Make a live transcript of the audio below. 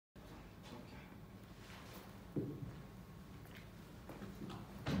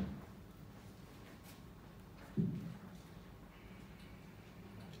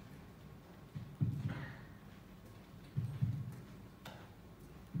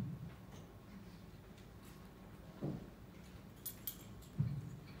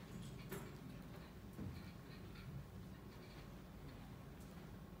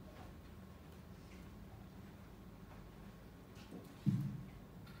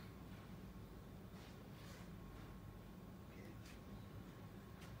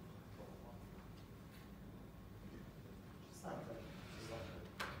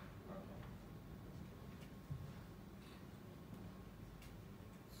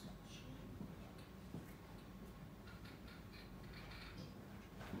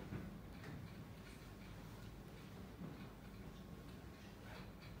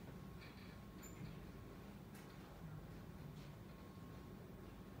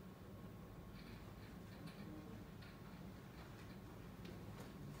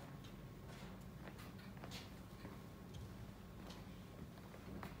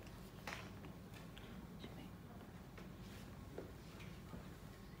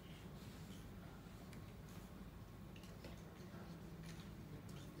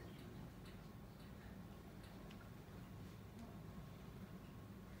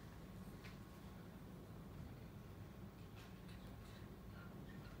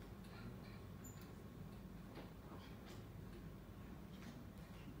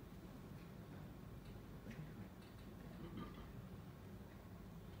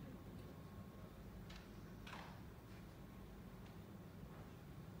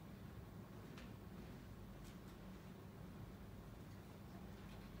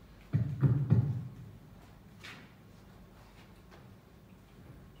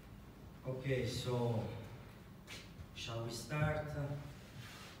Okay, so shall we start?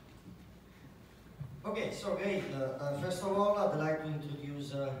 Okay, so great. First of all, I'd like to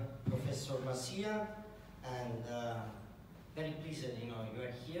introduce Professor Masia, and very pleased, you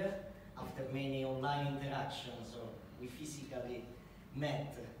are here after many online interactions, so we physically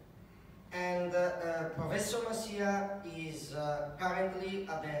met. And Professor Masia is currently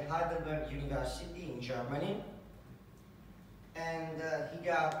at the Heidelberg University in Germany, and he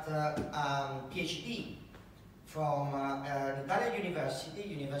got a PhD from an Italian university,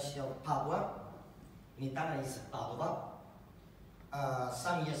 University of Padua. In Italian is Padova,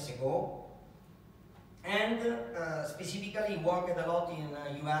 some years ago, and specifically worked a lot in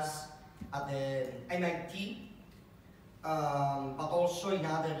US at the MIT, but also in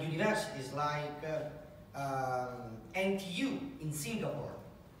other universities like NTU in Singapore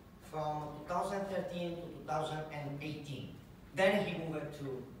from 2013 to 2018. Then he moved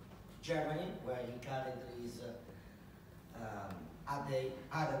to Germany, where he currently is at the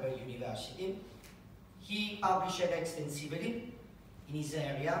Heidelberg University. He published extensively in his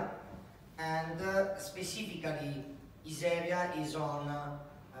area, and specifically his area is on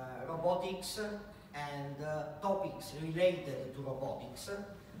robotics and topics related to robotics,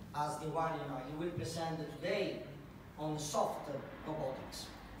 as the one he will present today on soft robotics.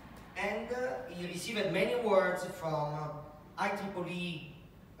 And he received many awards from IEEE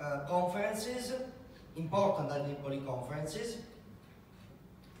conferences, important IEEE conferences,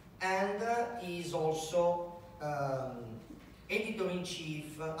 and he is also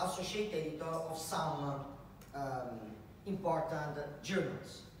editor-in-chief, associate editor of some important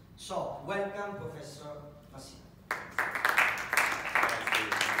journals. So, welcome, Professor Masia.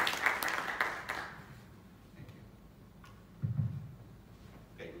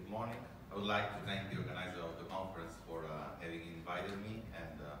 Okay, good morning. I would like to thank the organizer of the conference for having invited me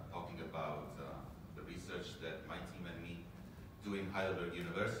and talking about the research that my team and me do in Heidelberg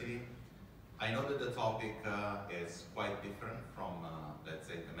University. I know that the topic is quite different from, let's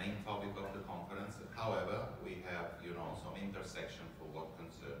say, the main topic of the conference. However, we have, some intersection for what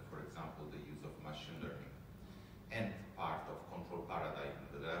concerns, for example, the use of machine learning and part of control paradigm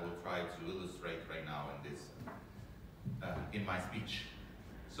that I will try to illustrate right now in this, in my speech.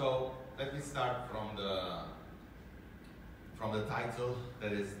 So let me start from the title,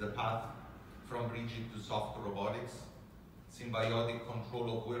 that is the path from rigid to soft robotics. Symbiotic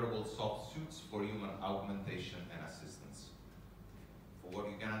control of wearable soft suits for human augmentation and assistance. For what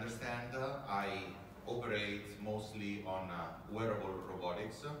you can understand, I operate mostly on wearable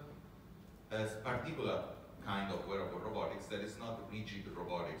robotics, a particular kind of wearable robotics that is not rigid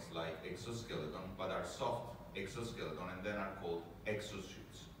robotics like exoskeleton, but are soft exoskeleton and then are called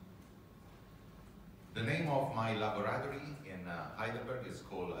exosuits. The name of my laboratory in Heidelberg is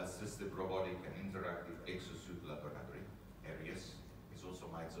called Assistive Robotic and Interactive Exosuit Laboratory. Aries is also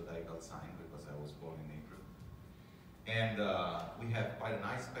my zodiacal sign because I was born in April. And we have quite a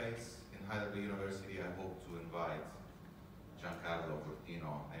nice space in Heidelberg University. I hope to invite Giancarlo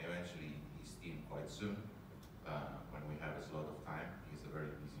Cortino and eventually his team quite soon when we have a lot of time. He's a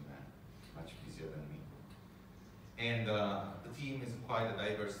very busy man, much busier than me. And the team is quite a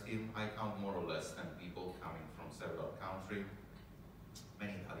diverse team. I count more or less 10 people coming from several countries,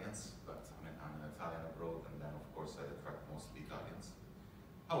 many Italians, but I'm an Italian abroad, and then of course I attract mostly Italians.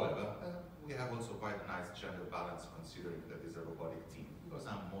 However, we have also quite a nice gender balance considering that it's a robotic team, because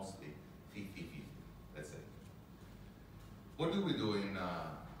I'm mostly 50-50, let's say. What do we do in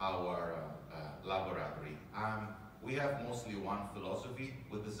our laboratory? We have mostly one philosophy.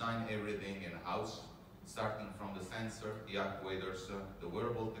 We design everything in-house, starting from the sensor, the actuators, the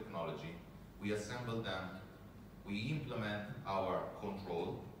wearable technology. We assemble them, we implement our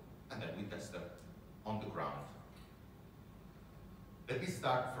control, and then we test them on the ground. Let me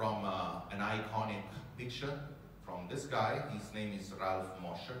start from an iconic picture from this guy. His name is Ralph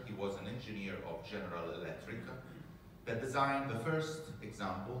Mosher. He was an engineer of General Electric that designed the first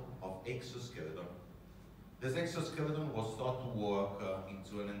example of exoskeleton. This exoskeleton was thought to work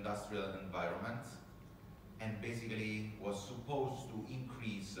into an industrial environment and basically was supposed to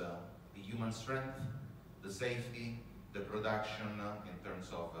increase the human strength, the safety, the production in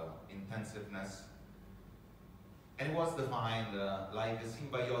terms of intensiveness. And it was defined like a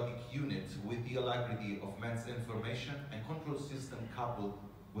symbiotic unit with the alacrity of man's information and control system coupled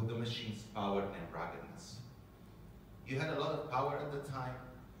with the machine's power and ruggedness. You had a lot of power at the time,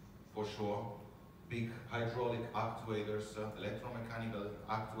 for sure. Big hydraulic actuators, electromechanical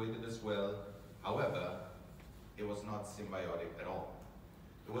actuated as well. However, it was not symbiotic at all.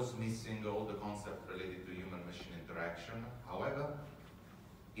 It was missing all the concepts related to human-machine interaction. However,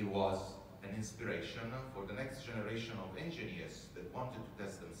 it was an inspiration for the next generation of engineers that wanted to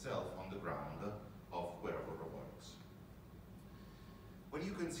test themselves on the ground of wearable robotics. When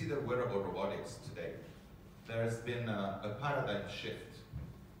you consider wearable robotics today, there's been a paradigm shift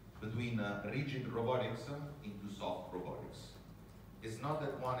between rigid robotics into soft robotics. It's not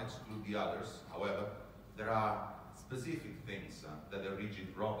that one excludes the others, however, there are specific things that a rigid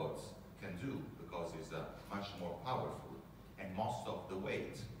robot can do because it's much more powerful, and most of the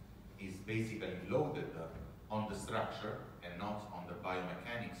weight is basically loaded on the structure and not on the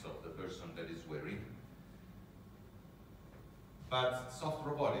biomechanics of the person that is wearing. But soft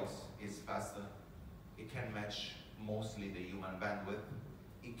robotics is faster. It can match mostly the human bandwidth.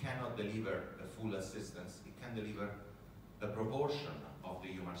 It cannot deliver a full assistance. It can deliver the proportion of the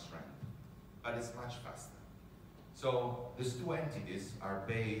human strength, but it's much faster. So these two entities are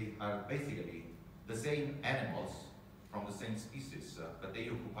basically the same animals from the same species, but they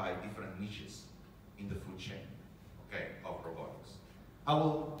occupy different niches in the food chain, okay, of robotics. I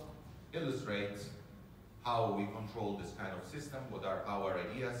will illustrate how we control this kind of system, what are our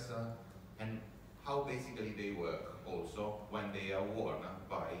ideas, and how basically they work also when they are worn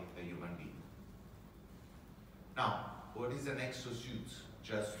by a human being. Now, what is an exosuit?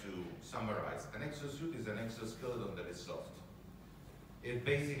 Just to summarize, an exosuit is an exoskeleton that is soft. It's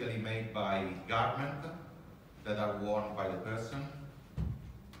basically made by garments that are worn by the person,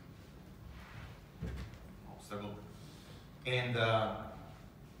 and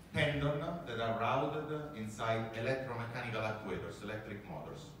tendons that are routed inside electromechanical actuators, electric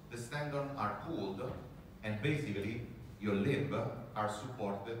motors. The tendons are pulled, and basically your limbs are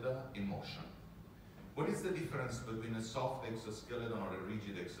supported in motion. What is the difference between a soft exoskeleton or a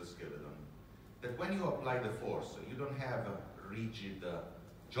rigid exoskeleton? That when you apply the force, you don't have rigid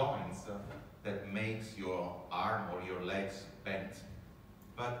joints that makes your arm or your legs bent.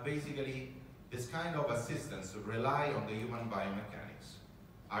 But basically, this kind of assistance rely on the human biomechanics.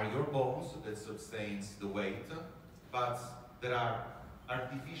 Are your bones that sustains the weight, but there are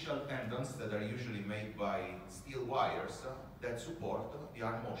artificial tendons that are usually made by steel wires that support the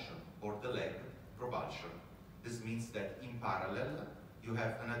arm motion or the leg propulsion. This means that in parallel, you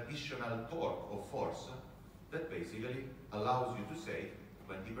have an additional torque or force that basically allows you to save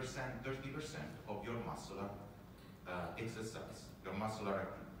 20%, 30% of your muscular exercise, your muscular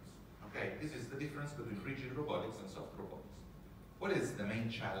activities. Okay, this is the difference between rigid robotics and soft robotics. What is the main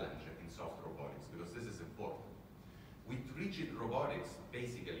challenge in soft robotics? Because this is important. With rigid robotics,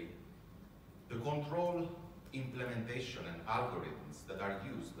 basically, the control, implementation, and algorithms that are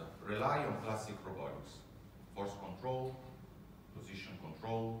used rely on classic robotics. Force control, position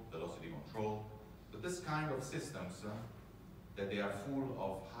control, velocity control. But this kind of systems that they are full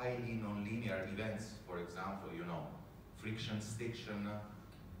of highly nonlinear events, for example, you know, friction, stiction,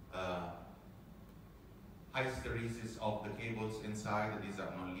 hysteresis of the cables inside. These are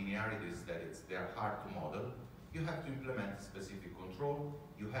nonlinearities that they're hard to model. You have to implement specific control.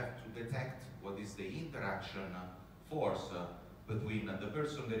 You have to detect what is the interaction force between the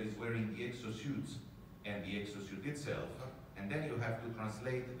person that is wearing the exosuit and the exosuit itself, and then you have to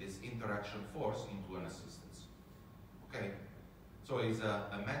translate this interaction force into an assistance. Okay? So it's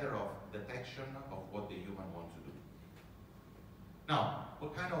a matter of detection of what the human wants to do. Now,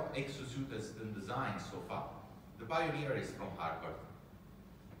 what kind of exosuit has been designed so far? The pioneer is from Harvard.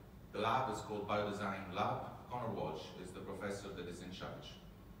 The lab is called Biodesign Lab. Connor Walsh is the professor that is in charge.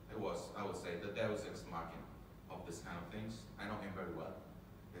 It was, I would say, the deus ex machina of this kind of things. I know him very well.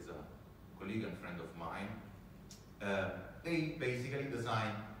 He's a colleague and friend of mine. They basically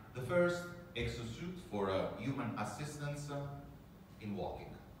designed the first exosuit for human assistance in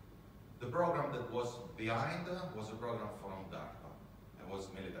walking. The program that was behind was a program from DARPA. It was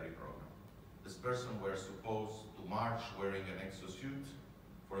a military program. This person were supposed to march wearing an exosuit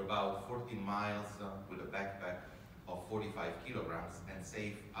for about 14 miles with a backpack of 45 kilograms and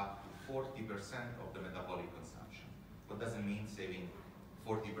save up to 40% of the metabolic consumption. What does it mean saving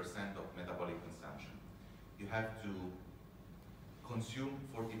 40% of metabolic consumption? You have to consume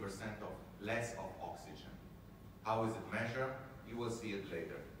 40% of less of oxygen. How is it measured? You will see it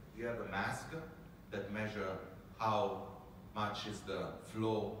later. You have a mask that measures how much is the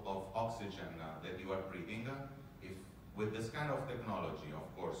flow of oxygen that you are breathing. If with this kind of technology,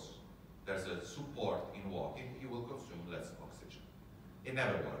 of course, there's a support in walking, you will consume less oxygen. It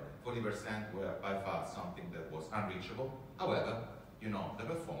never worked. 40% were by far something that was unreachable. However, you know, the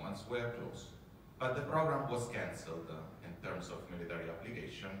performance were close. But the program was cancelled in terms of military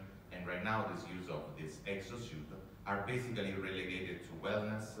application, and right now this use of this exosuit are basically relegated to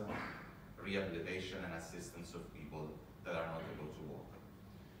wellness, rehabilitation, and assistance of people that are not able to walk.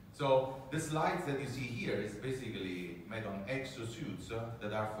 So the slides that you see here is basically made on exosuits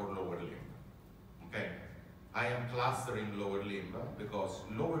that are for lower limb. Okay, I am clustering lower limb because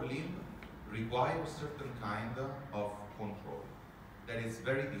lower limb requires certain kind of control that is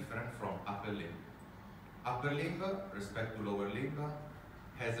very different from upper limb. Upper limb, respect to lower limb,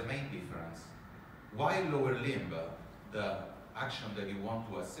 has a main difference. While lower limb, the action that you want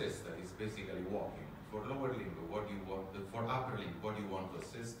to assist that is basically walking. For lower limb, what do you want? For upper limb, what do you want to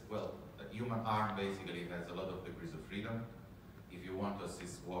assist? Well, the human arm basically has a lot of degrees of freedom. If you want to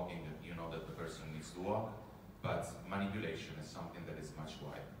assist walking, you know that the person needs to walk, but manipulation is something that is much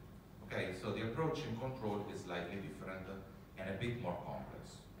wider. Okay, so the approach in control is slightly different and a bit more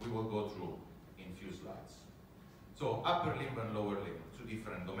complex. We will go through in few slides. So upper limb and lower limb, two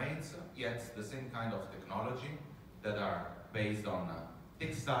different domains, yet the same kind of technology that are based on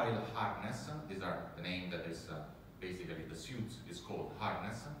textile harness. These are the name that is basically the suit is called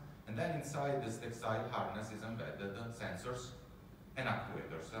harness. And then inside this textile harness is embedded sensors and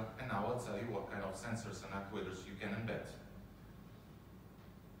actuators. And now I'll tell you what kind of sensors and actuators you can embed.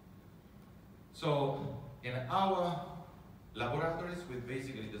 So in our laboratories, we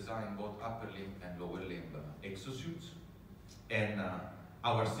basically design both upper limb and lower limb exosuits. And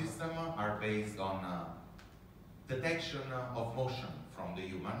our systems are based on detection of motion from the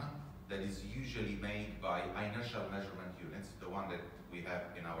human that is usually made by inertial measurement units, the one that we have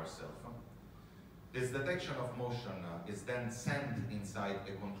in our cell phone. This detection of motion is then sent inside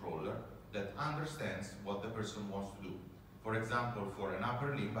a controller that understands what the person wants to do. For example, for an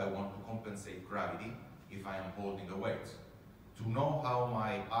upper limb, I want to compensate gravity if I am holding a weight. To know how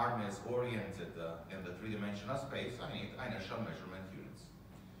my arm is oriented in the three-dimensional space, I need inertial measurement units.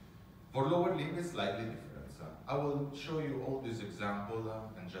 For lower limb, it's slightly different. I will show you all these examples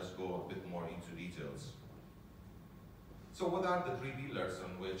and just go a bit more into details. So what are the three pillars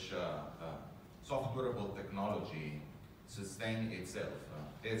on which soft wearable technology sustains itself?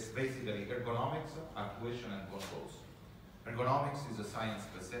 It's basically ergonomics, actuation, and controls. Ergonomics is a science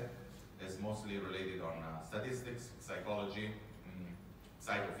per se. It's mostly related on statistics, psychology,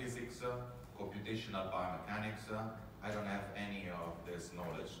 psychophysics, computational biomechanics. I don't have any of this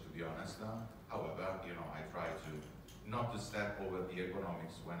knowledge, to be honest. However, you know, I try to not to step over the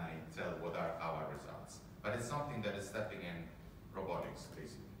ergonomics when I tell what are our results. But it's something that is stepping in robotics,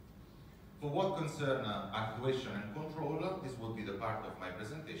 basically. For what concerns actuation and control, this will be the part of my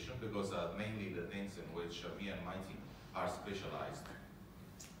presentation because mainly the things in which me and my team are specialized.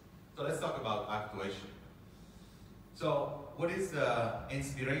 So let's talk about actuation. So what is the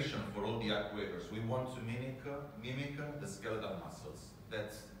inspiration for all the actuators? We want to mimic the skeletal muscles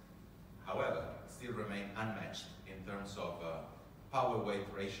that, however, still remain unmatched in terms of power-weight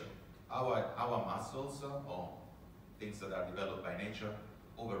ratio. Our muscles, or things that are developed by nature,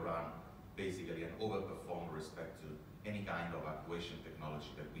 overrun basically and overperform with respect to any kind of actuation technology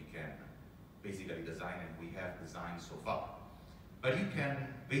that we can basically design and we have designed so far. But you can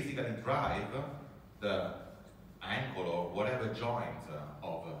basically drive the ankle or whatever joint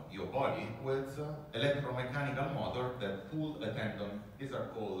of your body with electromechanical motor that pull a tendon. These are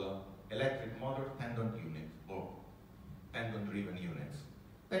called electric motor tendon unit or tendon-driven units.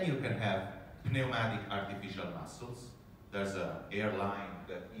 Then you can have pneumatic artificial muscles. There's an airline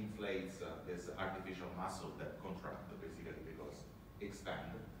that inflates this artificial muscle that contract basically because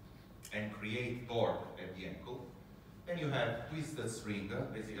expand and create torque at the ankle. Then you have twisted string,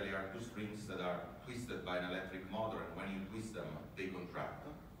 basically are two strings that are twisted by an electric motor, and when you twist them, they contract.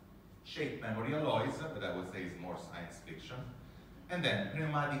 Shape memory alloys, that I would say is more science fiction. And then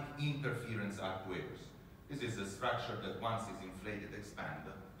pneumatic interference actuators. This is a structure that once it's inflated, expand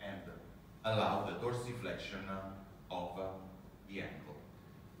and allow the dorsiflexion of the ankle.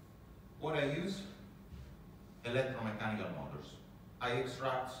 What I use? Electromechanical motors. I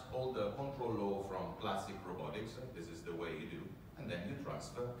extract all the control law from classic robotics, this is the way you do, and then you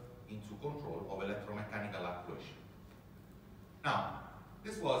transfer into control of electromechanical actuation. Now,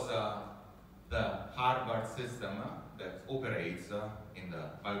 this was the Harvard system that operates in the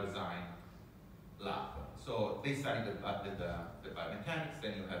biodesign lab. So they studied the biomechanics,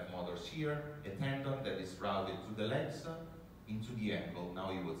 then you have motors here, a tendon that is routed to the legs, into the ankle.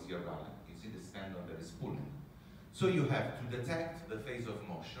 Now you will see around it. You see this tendon that is pulling. So you have to detect the phase of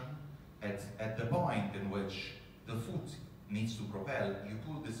motion at the point in which the foot needs to propel, you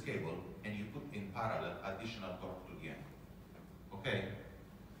pull this cable and you put in parallel additional torque to the ankle. Okay?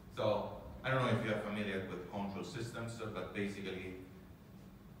 So I don't know if you are familiar with control systems, but basically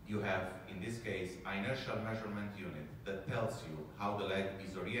you have, in this case, inertial measurement unit that tells you how the leg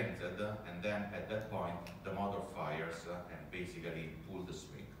is oriented, and then at that point the motor fires and basically pull the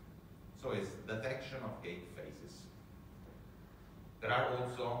string. So it's detection of gate phases. There are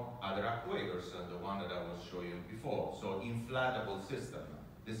also other actuators, the one that I was showing you before. So inflatable system.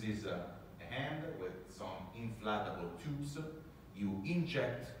 This is a hand with some inflatable tubes. You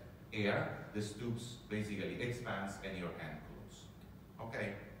inject air, this tubes basically expands and your hand closes.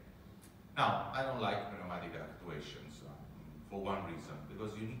 Okay? Now, I don't like pneumatic actuations for one reason,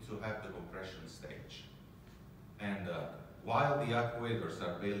 because you need to have the compression stage. And while the actuators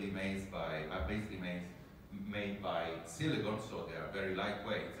are basically made by silicon, so they are very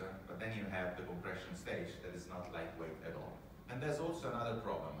lightweight, but then you have the compression stage that is not lightweight at all. And there's also another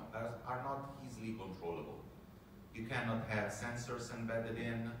problem, that are not easily controllable. You cannot have sensors embedded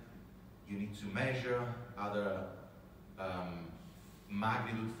in, you need to measure other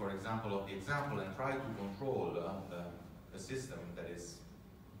magnitude, for example, of the example, and try to control a system that is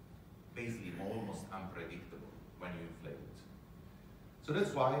basically almost unpredictable when you inflate it. So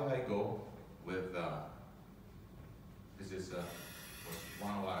that's why I go with, this is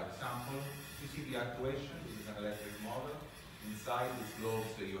one of our examples. You see the actuation, this is an electric motor. Inside this globe,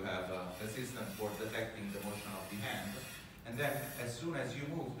 so you have a system for detecting the motion of the hand. And then, as soon as you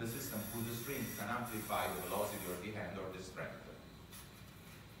move, the system through the strings can amplify the velocity of the hand or the strength.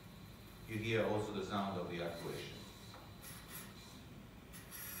 You hear also the sound of the actuation.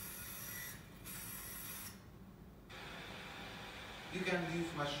 You can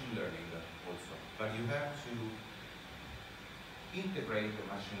use machine learning also, but you have to integrate the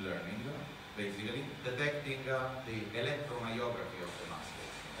machine learning, basically detecting the electromyography of the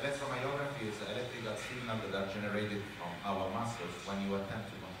muscles. Electromyography is electrical signals that are generated from our muscles when you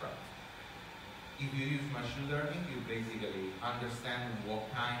attempt to contract. If you use machine learning, you basically understand what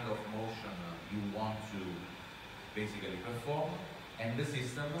kind of motion you want to basically perform, and the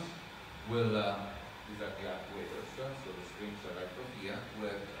system will, these are the actuators, so the strings are right from here,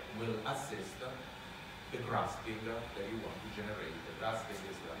 will assist the grasping that you want to generate. The grasping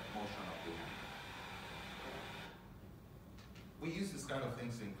is the motion of the hand. We use this kind of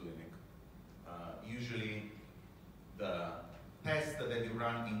things in clinic. Usually the test that you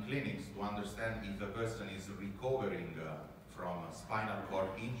run in clinics to understand if a person is recovering from a spinal cord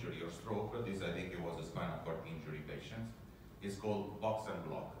injury or stroke, this I think it was a spinal cord injury patient, is called box and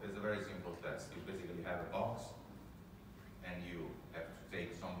block. It's a very simple test. You basically have a box and you have to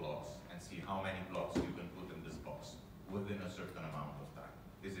take some blocks and see how many blocks you can put in this box within a certain amount of time.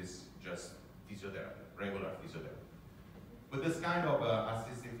 This is just physiotherapy, regular physiotherapy. With this kind of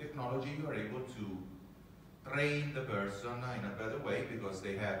assistive technology, you are able to train the person in a better way because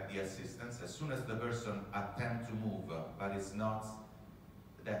they have the assistance. As soon as the person attempts to move, but does not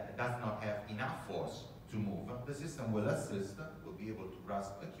have enough force to move, the system will assist, will be able to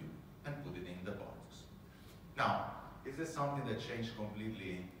grasp the cube and put it in the box. Now, is this something that changed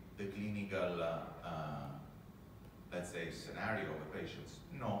completely the clinical, let's say, scenario of the patients?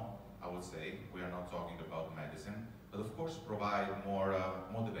 No, I would say we are not talking about medicine, but of course provide more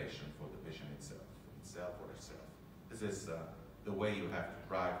motivation for the patient itself or herself. This is the way you have to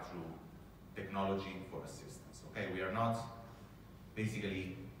drive through technology for assistance. Okay, we are not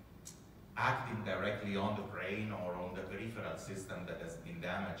basically acting directly on the brain or on the peripheral system that has been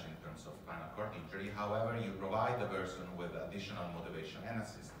damaged in terms of spinal cord injury. However, you provide the person with additional motivation and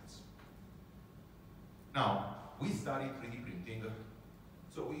assistance. Now, we study 3D printing,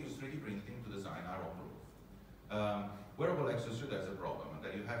 so we use 3D printing to design our own roof. Wearable exosuit has a problem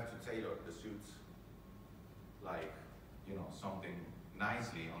that you have to tailor the suit like, you know, something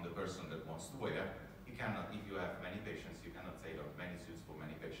nicely on the person that wants to wear. You cannot, if you have many patients, you cannot tailor many suits for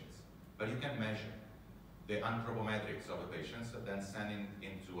many patients. But you can measure the anthropometrics of the patients, then send it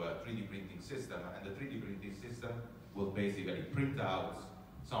into a 3D printing system, and the 3D printing system will basically print out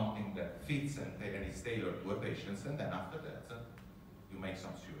something that fits and is tailored to a patient, and then after that, you make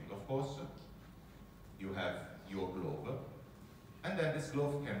some sewing. Of course, you have your glove, and then this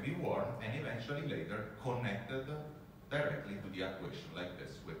glove can be worn and eventually later connected directly to the actuation, like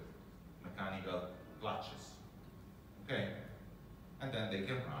this, with mechanical clutches. Okay? And then they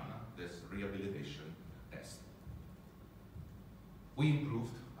can run this rehabilitation test. We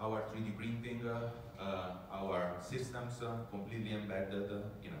improved our 3D printing, our systems completely embedded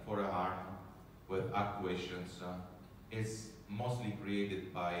in a forearm with actuations. Is mostly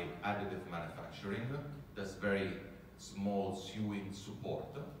created by additive manufacturing. That's very small sewing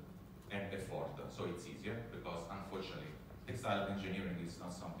support and effort, so it's easier because unfortunately textile engineering is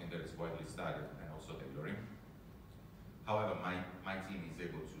not something that is widely studied, and also tailoring. However, my team is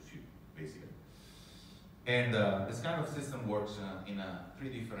able to sew, basically. And this kind of system works in 3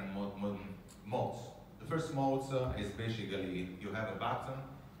 different modes. The first mode is basically you have a button,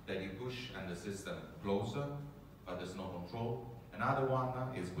 that you push and the system closes, but there's no control. Another one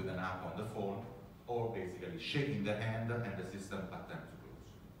is with an app on the phone, or basically shaking the hand and the system attempts to close.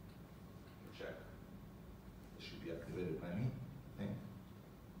 You check. It should be activated by me. Okay.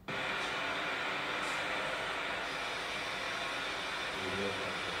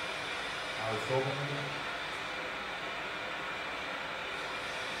 Now it's open again.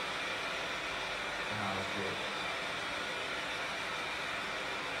 And now it's good.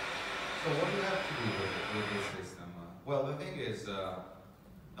 So what do you have to do with this system? Well, the thing is,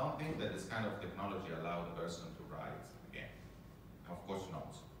 don't think that this kind of technology allows a person to write again. Of course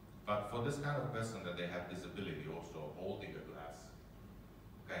not. But for this kind of person that they have disability, also holding a glass,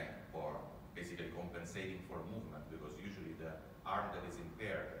 okay, or basically compensating for movement, because usually the arm that is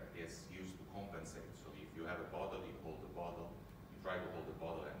impaired is used to compensate. So if you have a bottle, you hold the bottle, you try to hold the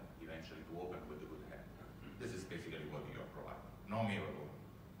bottle and eventually to open with a good hand. This is basically what you are providing. No miracle,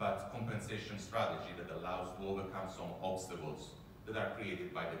 but compensation strategy that allows to overcome some obstacles that are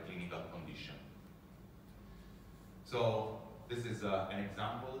created by the clinical condition. So this is an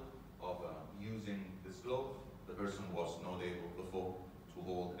example of using this glove. The person was not able before to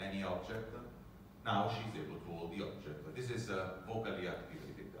hold any object. Now she's able to hold the object. But this is vocally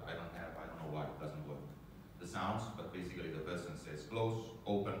activated. I don't know why it doesn't work. The sounds, but basically the person says close,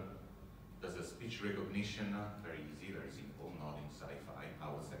 open. There's a speech recognition, very easy, very simple, not in sci-fi, I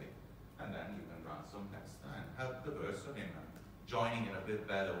would say. And then you can run some tests and help the person in joining in a bit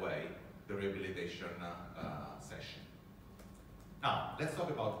better way the rehabilitation session. Now, let's talk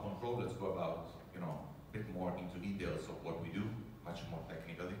about control. Let's go about, a bit more into details of what we do, much more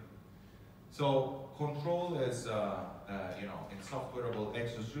technically. So, control is, in soft-wearable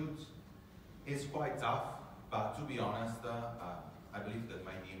exosuits, is quite tough, but to be honest, I believe that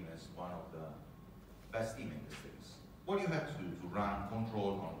my team is one of the best team in these things. What do you have to do to run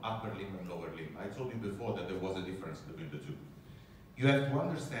control on upper limb and lower limb? I told you before that there was a difference between the two. You have to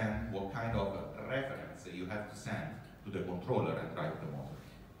understand what kind of reference you have to send to the controller and drive the motor.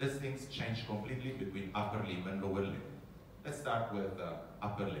 These things change completely between upper limb and lower limb. Let's start with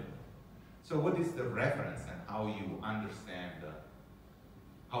upper limb. So what is the reference and how you understand,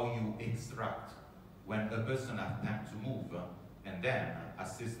 how you instruct when a person attempts to move and then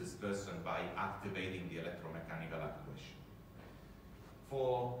assist this person by activating the electromechanical actuation?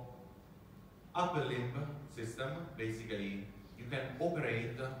 For upper limb system, basically, you can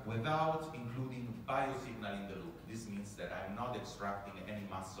operate without including biosignal in the loop. This means that I'm not extracting any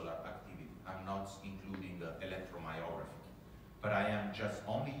muscular activity. I'm not including electromyography. But I am just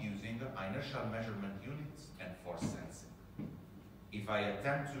only using inertial measurement units and force sensing. If I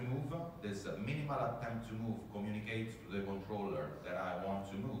attempt to move, this minimal attempt to move communicates to the controller that I want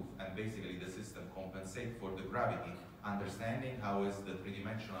to move, and basically the system compensates for the gravity, understanding how is the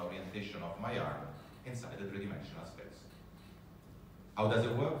three-dimensional orientation of my arm inside the three-dimensional space. How does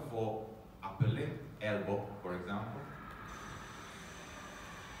it work for upper limb, elbow, for example?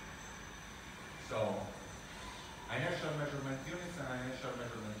 So, inertial measurement units and inertial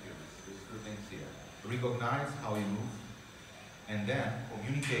measurement units, these two things here. Recognize how you move, and then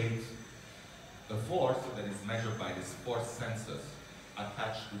communicate the force that is measured by these force sensors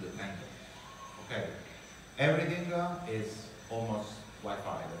attached to the tendon. Okay, everything is almost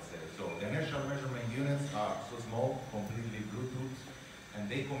Wi-Fi, let's say. So the inertial measurement units are so small, completely Bluetooth, and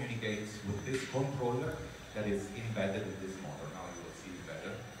they communicate with this controller that is embedded in this motor. Now you will see it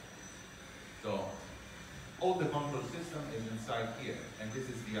better. So all the control system is inside here, and this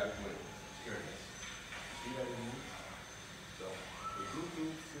is the actuator. Here it is. See that it moves? So the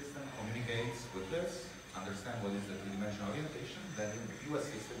Bluetooth system communicates with this, understand what is the three-dimensional orientation, then you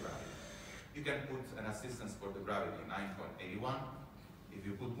assist the gravity. You can put an assistance for the gravity 9.81. If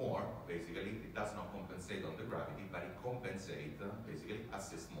you put more, basically, it does not compensate on the gravity, but it compensates, basically,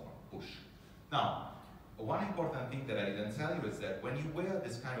 assist more, push. Now, one important thing that I didn't tell you is that when you wear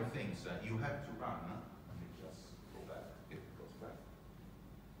this kind of things, you have to run. Let me just go back, if it goes back.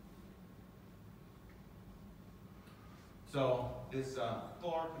 So, this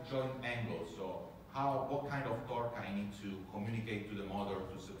torque joint angle, so what kind of torque I need to communicate to the motor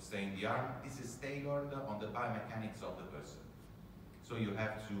to sustain the arm, this is tailored on the biomechanics of the person. So you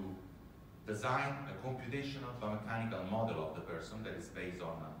have to design a computational biomechanical model of the person that is based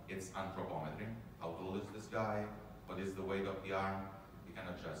on its anthropometry. How tall is this guy? What is the weight of the arm? You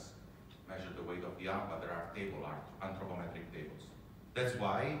cannot just measure the weight of the arm, but there are anthropometric tables. That's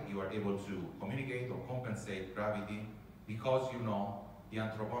why you are able to communicate or compensate gravity because you know the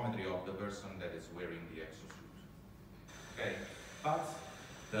anthropometry of the person that is wearing the exosuit. Okay, but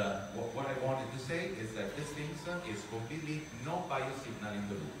what I wanted to say is that this thing is completely no biosignal in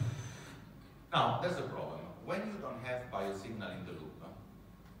the loop. Now, there's a problem. When you don't have biosignal in the loop,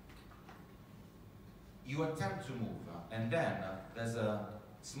 you attempt to move, and then there's a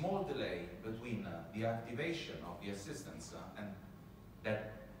small delay between the activation of the assistance and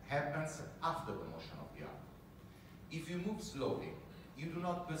that happens after the motion of the arm. If you move slowly, you do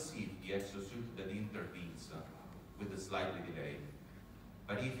not perceive the exosuit that intervenes with a slightly delay.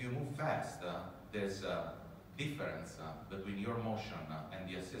 But if you move fast, there's a difference between your motion and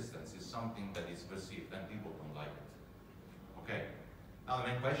the assistance is something that is perceived and people don't like it. Okay? Now the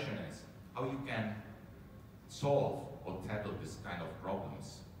main question is how you can solve or tackle this kind of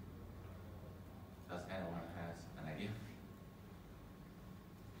problems. Does anyone have an idea?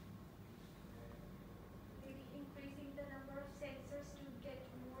 Maybe increasing the number of sensors to get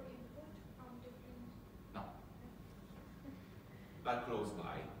more input from different... No. But close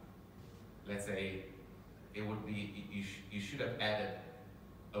by. Let's say it would be, you should have added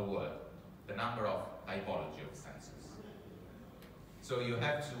a word, the number of typology of sensors. So you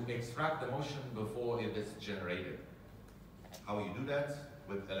have to extract the motion before it is generated. How you do that?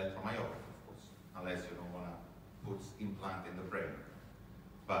 With electromyography, of course, unless you don't want to put implant in the brain.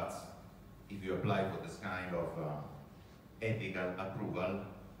 But if you apply for this kind of ethical approval,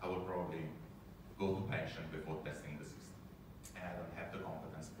 I will probably go to pension before testing the system. And I don't have the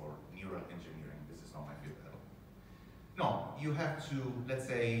competence for neural engineering. This is not my field at all. No, you have to, let's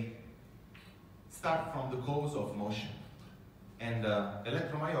say, start from the cause of motion. And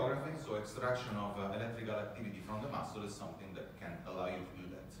electromyography, so extraction of electrical activity from the muscle, is something that can allow you to do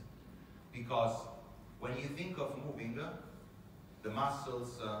that. Because when you think of moving, the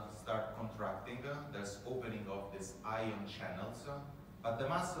muscles start contracting, there's opening of these ion channels, but the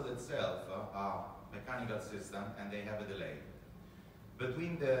muscle itself are mechanical system and they have a delay.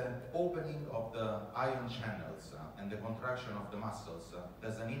 Between the opening of the ion channels and the contraction of the muscles,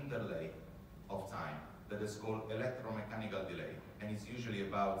 there's an interlay of time that is called electromechanical delay, and it's usually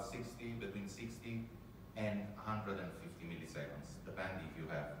about between 60 and 150 milliseconds, depending if you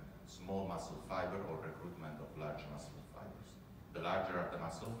have small muscle fiber or recruitment of large muscle fibers. The larger are the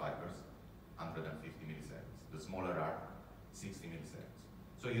muscle fibers, 150 milliseconds. The smaller are 60 milliseconds.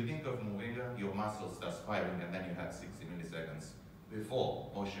 So you think of moving, your muscle starts firing, and then you have 60 milliseconds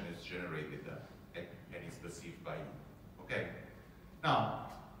before motion is generated and is perceived by you. Okay? Now,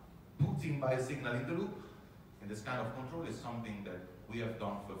 putting biosignal in the loop in this kind of control is something that we have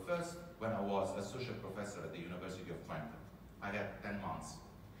done for first when I was associate professor at the University of Twente. I had 10 months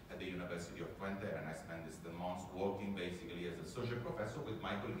at the University of Twente, and I spent these 10 months working basically as associate professor with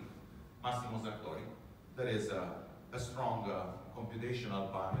my colleague, Massimo Sartori, that is a strong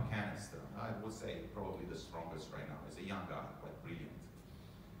computational biomechanist. I would say probably the strongest right now. He's a young guy, quite brilliant.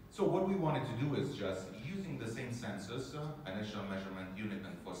 So what we wanted to do is just using the same sensors, inertial measurement unit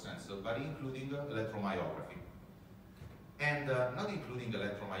and force sensor, but including electromyography. And not including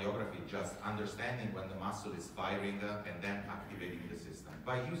electromyography, just understanding when the muscle is firing and then activating the system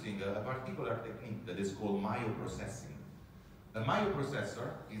by using a particular technique that is called myoprocessing. A myoprocessor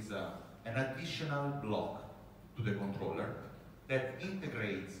is an additional block to the controller that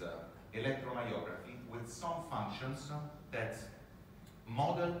integrates electromyography with some functions that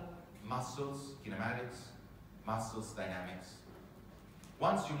model muscles kinematics, muscles dynamics.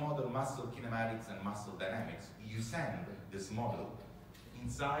 Once you model muscle kinematics and muscle dynamics, you send this model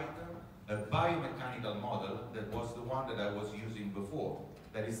inside a biomechanical model that was the one that I was using before,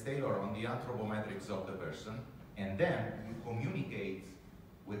 that is tailored on the anthropometrics of the person, and then you communicate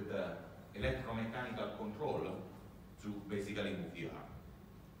with the electromechanical control to basically move the arm.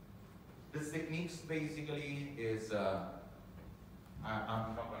 This techniques basically is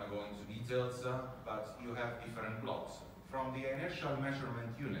I'm not going to go into details, but you have different blocks. From the inertial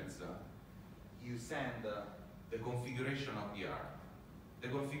measurement units, you send the configuration of the arm. The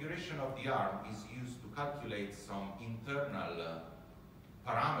configuration of the arm is used to calculate some internal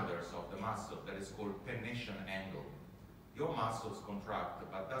parameters of the muscle that is called pennation angle. Your muscles contract,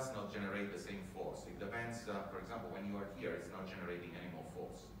 but does not generate the same force. It depends, for example, when you are here, it's not generating any more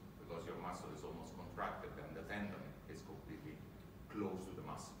force because your muscle is almost contracted and the tendon is completely close to the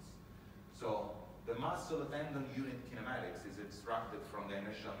muscles. So the muscle tendon unit kinematics is extracted from the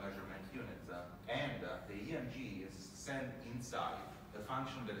inertial measurement unit, and the EMG is sent inside a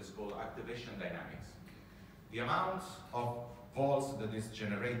function that is called activation dynamics. The amount of volts that is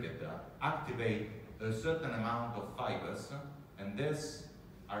generated activate a certain amount of fibers, and these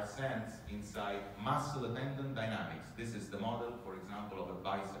are sent inside muscle tendon dynamics. This is the model, for example, of a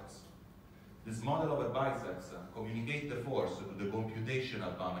biceps. This model of a biceps communicate the force to the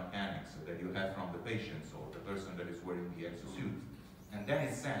computational biomechanics that you have from the patient or the person that is wearing the exosuit, and then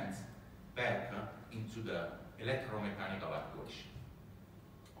it's sent back into the electromechanical actuation.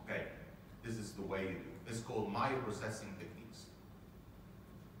 Okay, this is the way you do. It's called myoprocessing techniques.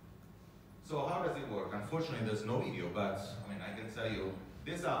 So how does it work? Unfortunately, there's no video, but I mean, I can tell you,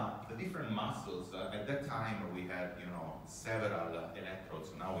 these are the different muscles. At that time, we had, you know, several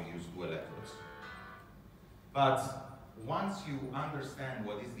electrodes. Now we use 2 electrodes. But once you understand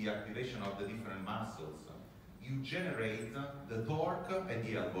what is the activation of the different muscles, you generate the torque at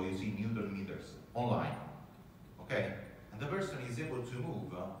the elbow. You see Newton meters online. Okay, and the person is able to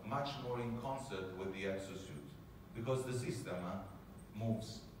move much more in concert with the exosuit because the system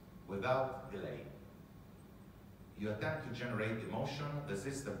moves without delay. You attempt to generate the motion, the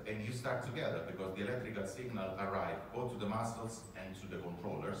system, and you start together because the electrical signal arrive both to the muscles and to the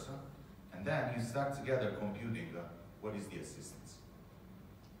controllers, and then you start together computing what is the assistance.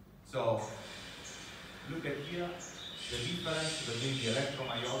 So, look at here, the difference between the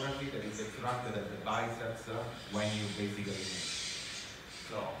electromyography that is extracted at the biceps when you basically move.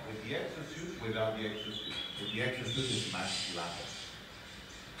 So, with the exosuit, without the exosuit. With the exosuit is much later.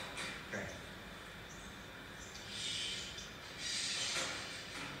 Okay.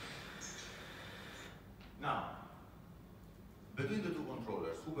 Now, between the 2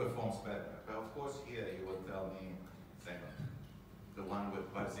 controllers, who performs better? Well, of course, here you will tell me second, the one with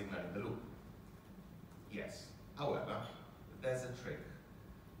signal in the loop. Yes. However, there's a trick.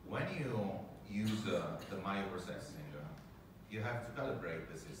 When you use the myoprocessing, you have to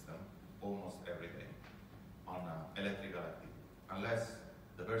calibrate the system almost every day on electrical activity, unless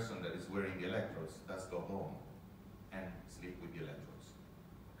the person that is wearing the electrodes does go home and sleep with the electrodes.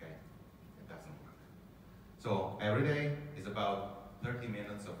 Okay? It doesn't work. So every day is about 30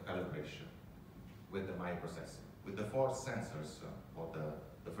 minutes of calibration with the myoprocessing, with the 4 sensors of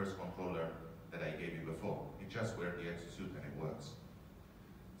the first controller that I gave you before. You just wear the exosuit and it works.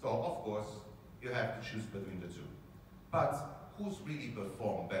 So of course, you have to choose between the 2. But who's really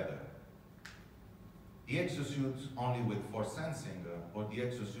performed better? The exosuit only with force sensing or the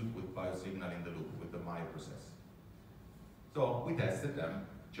exosuit with biosignal in the loop, with the myoprocessing? So we tested them,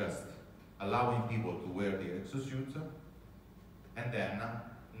 just allowing people to wear the exosuit and then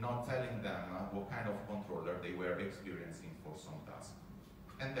not telling them what kind of controller they were experiencing for some task.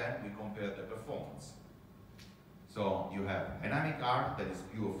 And then we compared the performance. So you have dynamic arc that is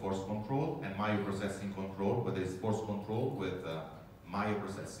pure force control and myoprocessing control, but there is force control with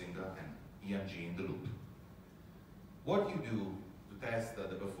myoprocessing and EMG in the loop. What you do to test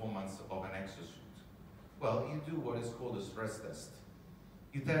the performance of an exosuit? Well, you do what is called a stress test.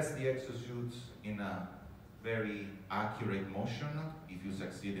 You test the exosuit in a very accurate motion. If you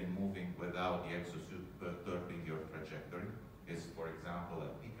succeed in moving without the exosuit perturbing your trajectory, is for example a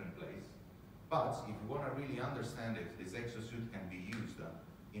pick and place. But if you want to really understand if this exosuit can be used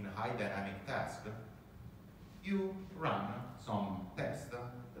in a high dynamic task, you run some tests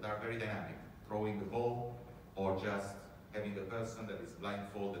that are very dynamic, throwing the ball or just having the person that is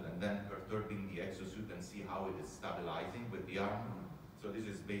blindfolded and then perturbing the exosuit and see how it is stabilizing with the arm. So this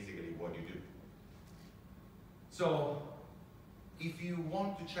is basically what you do. So if you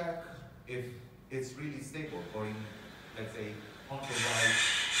want to check if it's really stable or in, let's say, control-wise,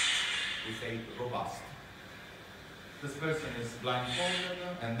 we say robust. This person is blindfolded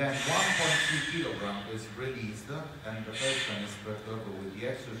and then 1.2 kilograms is released and the person is perturbed with the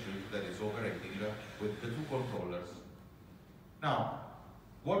exosuit that is operating with the 2 controllers. Now,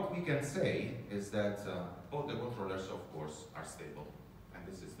 what we can say is that both the controllers, of course, are stable. And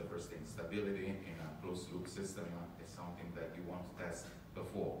this is the first thing. Stability in a closed loop system is something that you want to test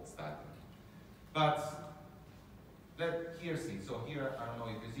before starting. But here see, so here, I don't know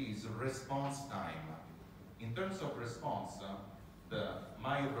if you see, is response time. In terms of response, the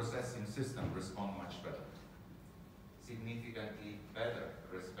myoprocessing system responds much better. Significantly better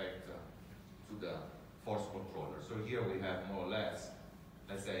respect to the force controller. So here we have more or less,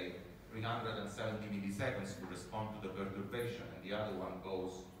 let's say, 370 milliseconds to respond to the perturbation, and the other one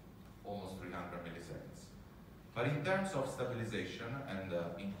goes almost 300 milliseconds. But in terms of stabilization, and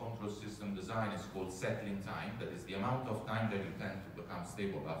in control system design is called settling time, that is the amount of time that you tend to become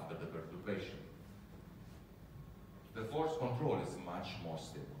stable after the perturbation. The force control is much more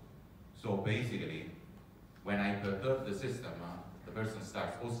stable. So basically, when I perturb the system, the person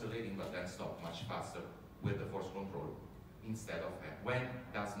starts oscillating but then stops much faster with the force control instead of when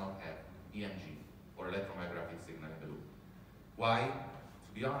does not have EMG or electromyographic signal in the loop. Why?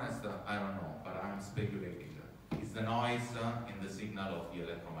 To be honest, I don't know, but I'm speculating. It's the noise in the signal of the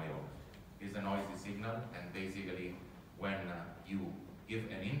electromyography. is a noisy signal, and basically when you give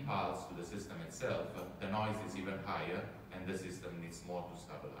an impulse to the system itself, the noise is even higher and the system needs more to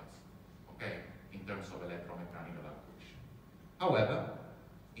stabilize, okay, in terms of electromechanical actuation. However,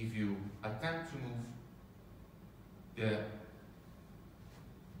 if you attempt to move the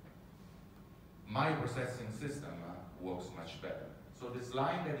microprocessing system works much better. So this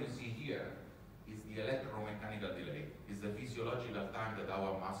line that you see here is the electromechanical delay, is the physiological time that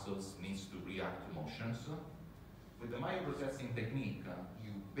our muscles needs to react to motions. With the microprocessing technique,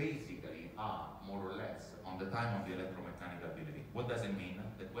 you basically are more or less on the time of the electromechanical delay. What does it mean?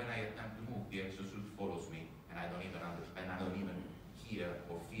 That when I attempt to move, the exosuit follows me, and I don't even hear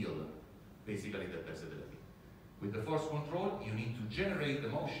or feel basically that there's a delay. With the force control, you need to generate the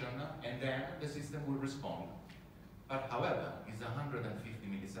motion, and then the system will respond. But however, it's 150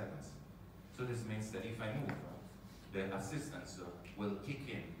 milliseconds. So this means that if I move, the assistance will kick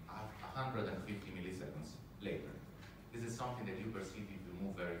in at 150 milliseconds later. This is something that you perceive if you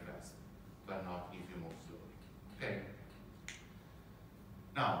move very fast, but not if you move slowly. Okay?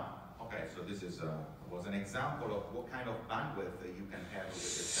 Now, okay, so this is was an example of what kind of bandwidth that you can have with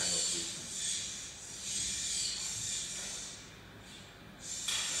this kind of treatment.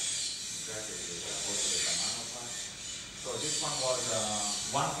 So this one was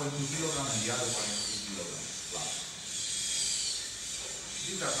 1.2 kilogram and the other one is 2 kilograms plus.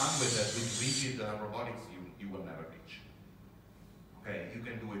 These are bandwidth that with rigid robotics you will never reach. Okay, you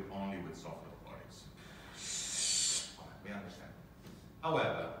can do it only with soft robotics. Okay, we understand.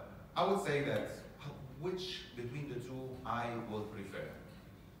 However, I would say that which between the two I will prefer.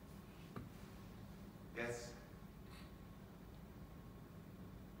 Yes?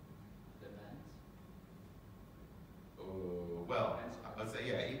 Well, I'll say,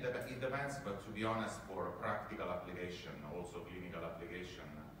 yeah, it depends, but to be honest, for a practical application, also clinical application,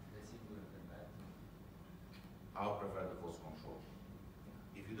 I would prefer the force control.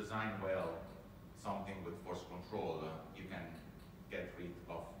 If you design well something with force control, you can get rid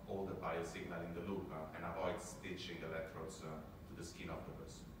of all the biosignal in the loop and avoid stitching electrodes to the skin of the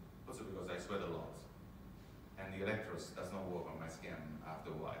person. Also because I sweat a lot, and the electrodes does not work on my skin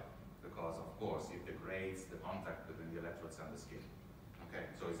after a while. Because of course it degrades the contact between the electrodes and the skin. Okay,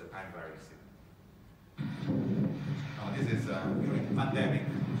 so it's a time varying signal. Now this is during the pandemic.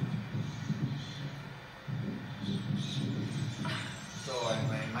 So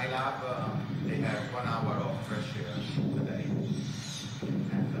in my lab, they have 1 hour of fresh air a day.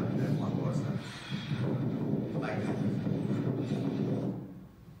 And that one was like that.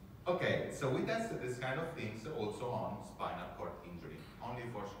 Okay, so we tested this kind of things also on spinal cord injury, only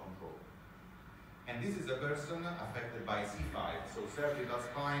force control. And this is a person affected by C5, so cervical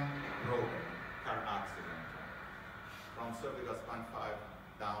spine broken, car accident. From cervical spine 5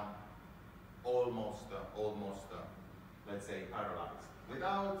 down, almost, let's say, paralyzed.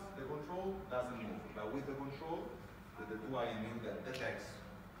 Without the control, doesn't move. But with the control, with the 2 IMU that detects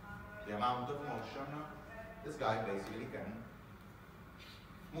the amount of motion, this guy basically can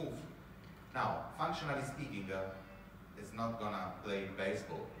move. Now, functionally speaking, it's not gonna play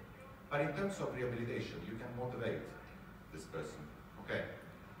baseball. But in terms of rehabilitation, you can motivate this person, okay?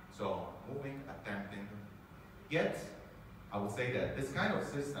 So, moving, attempting. Yet, I would say that this kind of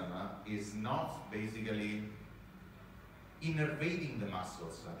system is not basically innervating the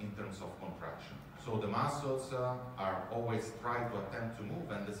muscles in terms of contraction. So the muscles are always trying to attempt to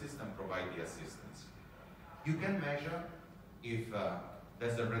move and the system provides the assistance. You can measure if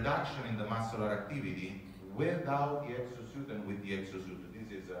there's a reduction in the muscular activity without the exosuit and with the exosuit.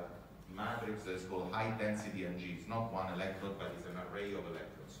 This is a matrix that's called high density NG. It's not one electrode, but it's an array of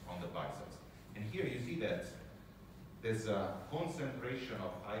electrodes on the biceps. And here you see that there's a concentration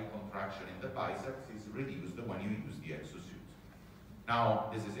of high contraction in the biceps is reduced when you use the exosuit. Now,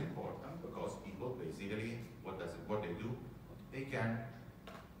 this is important because people basically, what they do? They can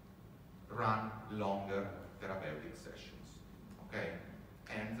run longer therapeutic sessions, okay?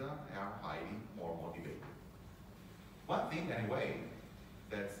 And they are highly more motivated. One thing, anyway,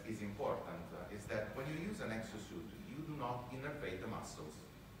 that is important is that when you use an exosuit, you do not innervate the muscles.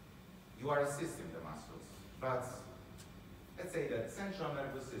 You are assisting the muscles, but let's say that central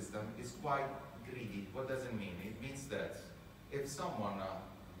nervous system is quite greedy. What does it mean? It means that if someone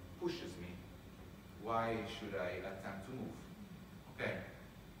pushes me, why should I attempt to move? Okay.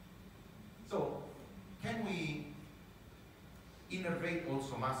 So, can we innervate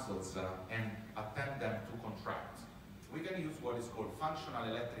also muscles and attempt them to contract? We can use what is called functional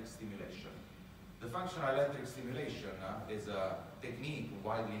electric stimulation. The functional electric stimulation is a technique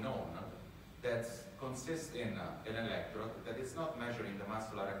widely known that consists in an electrode that is not measuring the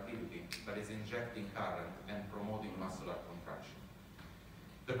muscular activity activity, but is injecting current and promoting muscular contraction.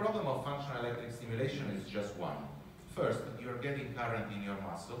 The problem of functional electric stimulation is just one. First, you're getting current in your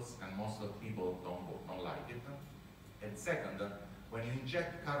muscles, and most of people don't like it. And second, when you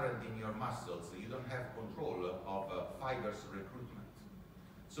inject current in your muscles, you don't have control of fibers recruitment.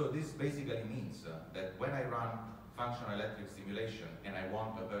 So this basically means that when I run functional electric stimulation and I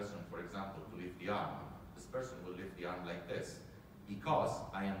want a person, for example, to lift the arm, this person will lift the arm like this because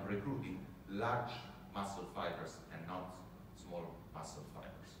I am recruiting large muscle fibers and not small muscle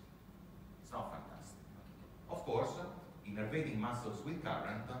fibers. It's not fantastic. Of course, innervating muscles with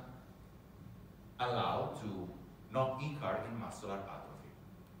current allow to not incur in muscular atrophy.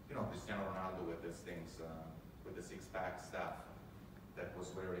 You know, Cristiano Ronaldo with these things, with the six-pack stuff that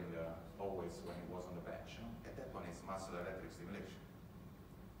was wearing always when he was on the bench. And that one is muscle electric stimulation.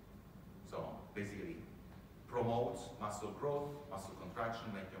 So basically, promotes muscle growth, muscle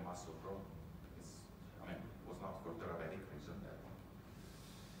contraction, make your muscle grow. It was not for therapeutic reason, that one.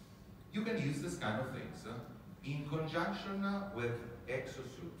 You can use this kind of things in conjunction with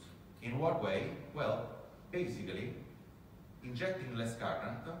exosuit. In what way? Well, basically, injecting less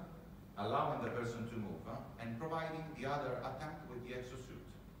current, allowing the person to move, and providing the other attempt with the exosuit.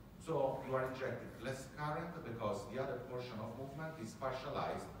 So you are injecting less current because the other portion of movement is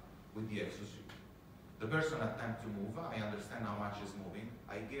partialized with the exosuit. The person attempt to move, I understand how much is moving,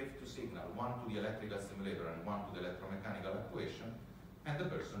 I give two signals, one to the electrical stimulator and one to the electromechanical actuation, and the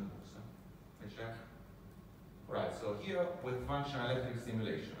person moves. Right, so here with functional electric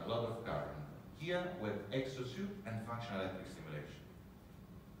stimulation, a lot of current. Here with exosuit and functional electric stimulation.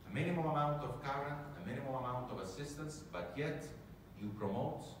 A minimum amount of current, a minimum amount of assistance, but yet you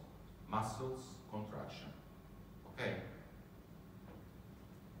promote muscles contraction. Okay?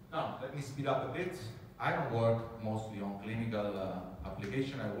 Now, let me speed up a bit. I don't work mostly on clinical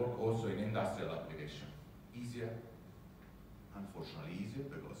application, I work also in industrial application. Easier, unfortunately easier,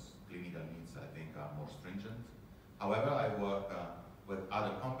 because clinical needs, I think, are more stringent. However, I work with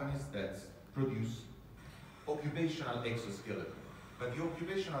other companies that produce occupational exoskeleton. But the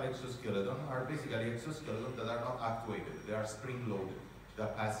occupational exoskeleton are basically exoskeletons that are not actuated. They are spring-loaded. They are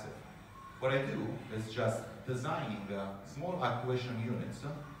passive. What I do is just designing small actuation units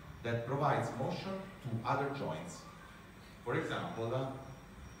that provides motion to other joints. For example,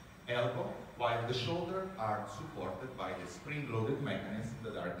 elbow, while the shoulder are supported by the spring-loaded mechanisms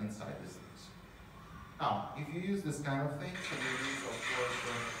that are inside the sticks. Now, if you use this kind of thing, so you use, of course,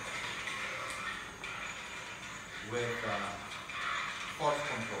 with force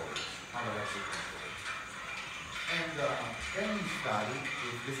controllers, not electric controllers. And then you study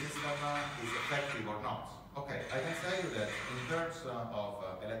if the system is effective or not. Okay, I can tell you that in terms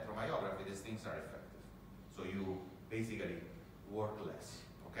of electromyography, these things are effective. So you basically work less,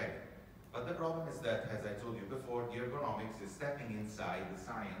 okay? But the problem is that, as I told you before, the ergonomics is stepping inside the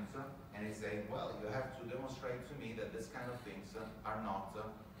science and is saying, well, you have to demonstrate to me that this kind of things are not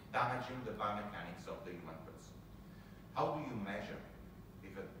damaging the biomechanics of the human person. How do you measure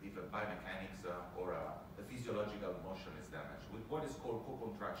if a biomechanics or a physiological motion is damaged? With what is called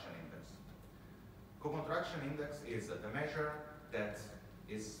co-contraction index. Co-contraction index is the measure that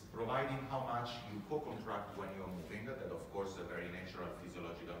is providing how much you co-contract when you're moving. That, of course, is a very natural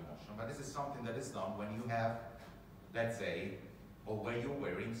physiological motion. But this is something that is done when you have, let's say, or when you're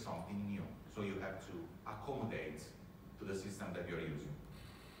wearing something new. So you have to accommodate to the system that you're using.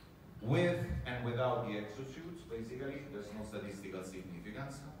 With and without the exosuits, basically, there's no statistical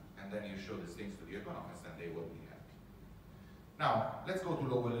significance. And then you show these things to the economists and they will be happy. Now, let's go to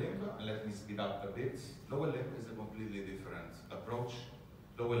lower limb, and let me speed up a bit. Lower limb is a completely different approach.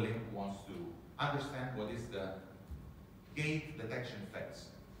 Lower limb wants to understand what is the gait detection phase.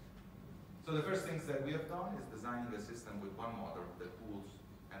 So the first things that we have done is designing a system with one motor that pulls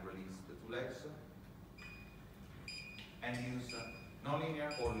and releases the two legs, and use nonlinear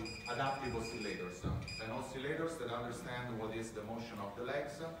or adaptive oscillators. And oscillators that understand what is the motion of the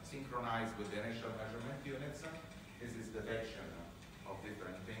legs, synchronized with the initial measurement units. This is detection of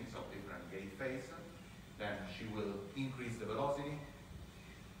different things, of different gait phase. Then she will increase the velocity.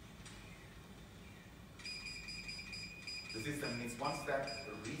 The system needs one step,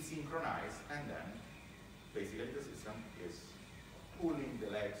 resynchronize, and then basically the system is pulling the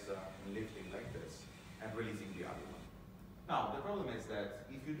legs and lifting like this and releasing the other one. Now, the problem is that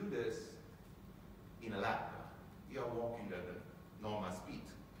if you do this in a lab, you are walking at a normal speed.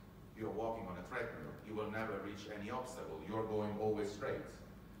 You are walking on a treadmill. You will never reach any obstacle. You're going always straight.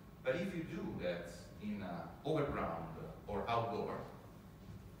 But if you do that in overground or outdoor,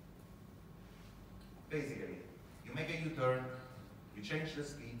 basically, you make a U-turn, You change the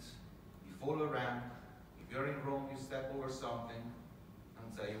speed, you follow a ramp. If you're in Rome, you step over something,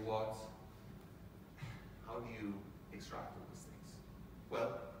 and tell you what, how do you extract all these things?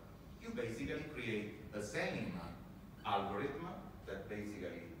 Well, you basically create the same algorithm that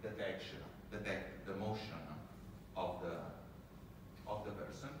basically detect the motion of the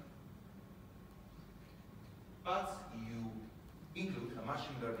person, but you include a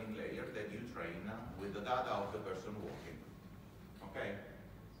machine learning layer that you train with the data of the person walking. Okay?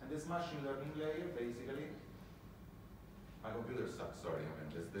 And this machine learning layer basically, my computer sucks, sorry, I mean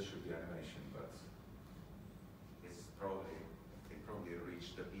this should be animation, but it probably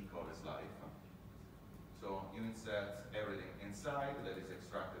reached the peak of its life. So you insert everything inside that is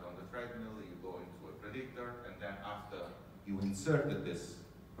extracted on the treadmill, you go into a predictor, and then after you inserted this,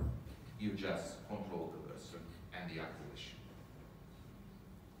 you just control the person and the activation.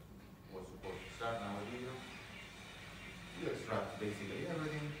 We're supposed to start now a video. You extract basically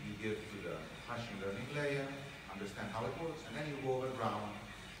everything, you give to the machine learning layer, understand how it works, and then you go over ground.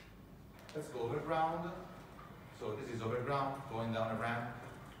 Let's go over ground. So this is over ground, going down a ramp.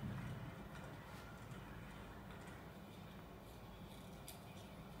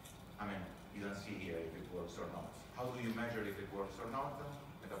 I mean, you don't see here if it works or not. How do you measure if it works or not?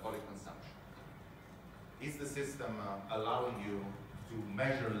 Metabolic consumption. Is the system allowing you to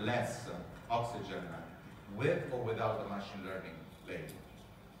measure less oxygen with or without the machine learning layer?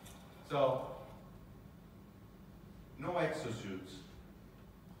 So, no exosuit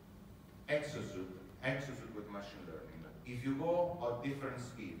with machine learning. If you go at different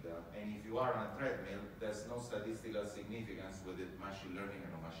speed and if you are on a treadmill, there's no statistical significance with it, machine learning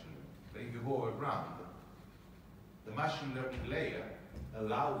and no machine learning. But if you go over ground, the machine learning layer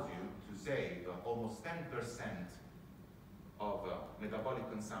allows you to save almost 10% of metabolic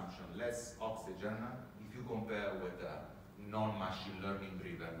consumption, less oxygen, if you compare with a non-machine learning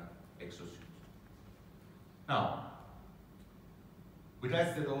driven exosuit. Now, we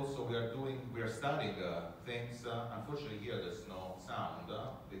tested also, we are studying things, unfortunately here there's no sound,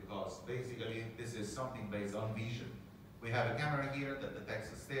 because basically this is something based on vision. We have a camera here that detects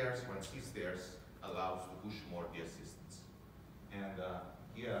the stairs. When it sees stairs, allows to push more the assistance. And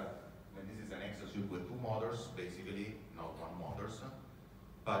here, when this is an exosuit with two motors, basically, not one motors,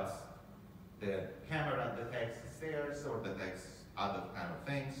 but the camera detects stairs or detects other kind of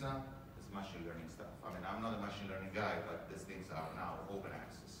things. It's machine learning stuff. I mean, I'm not a machine learning guy, but these things are now open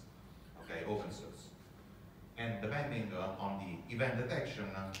access, okay, open source. And depending on the event detection,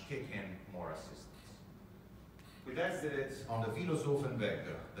 kick in more assistance. We tested it on the Philosophenweg.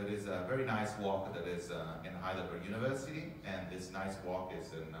 That is a very nice walk that is in Heidelberg University, and this nice walk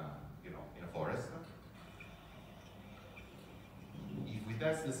is in, in a forest. If we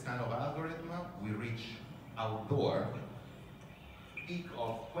test this kind of algorithm, we reach outdoor peak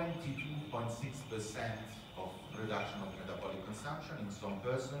of 22.6% of reduction of metabolic consumption in some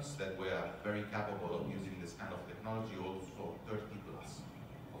persons that were very capable of using this kind of technology, also 30 plus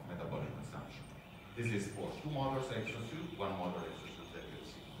of metabolic consumption. This is for two motors exosuit, one motor exosuit that you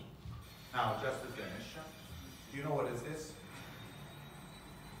see. Now, just to finish, do you know what is this?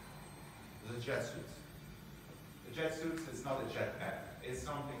 The jet suit. The jet suit is not a jetpack. It's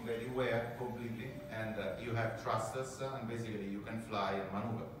something that you wear completely, and you have thrusters, and basically you can fly and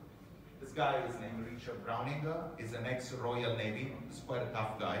maneuver. This guy is named Richard Browning. He's an ex-Royal Navy. He's quite a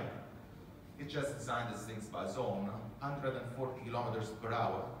tough guy. He just designed these things by his own. 140 kilometers per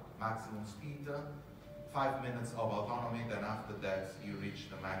hour, maximum speed, 5 minutes of autonomy, then after that you reach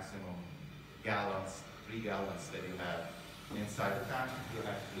the maximum gallons, 3 gallons that you have inside the tank, you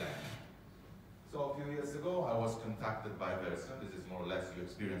have to land. So a few years ago, I was contacted by a person. This is more or less, you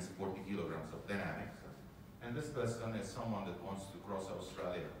experience 40 kilograms of dynamics. And this person is someone that wants to cross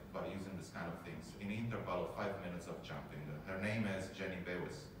Australia by using this kind of things in an interval of 5 minutes of jumping. Her name is Jenny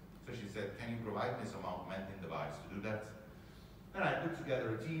Bewis. So she said, can you provide me some augmenting device to do that? Then I put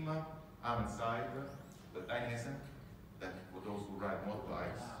together a team. I'm inside with Technische, that for those who ride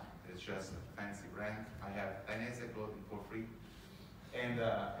motorbikes, it's just a fancy brand. I have Technische clothing for free. And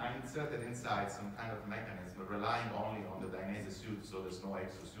I inserted inside some kind of mechanism relying only on the Technische suit, so there's no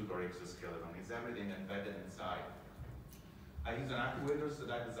exosuit or exoskeleton. It's everything embedded inside. I use an actuators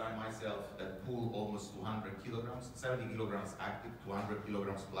that I designed myself that pull almost 200 kilograms, 70 kilograms active, 200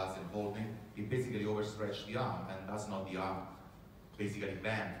 kilograms plus in holding. It basically overstretches the arm and does not the arm basically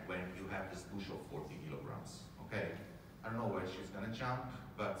bend when you have this push of 40 kilograms. Okay? I don't know where she's gonna jump,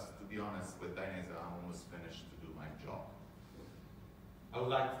 but to be honest, with Technische, I'm almost finished to do my job. I would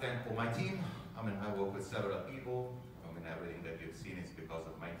like to thank all my team. I mean, I work with several people. I mean, everything that you've seen is because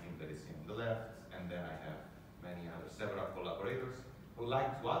of my team that is seen on the left. And then I have many other, several collaborators, would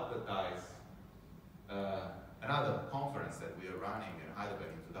like to advertise another conference that we are running in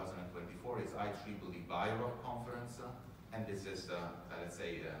Heidelberg in 2024 is IEEE Biro conference, and this is, let's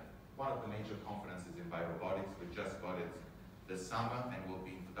say, one of the major conferences in biorobotics. We just got it this summer and will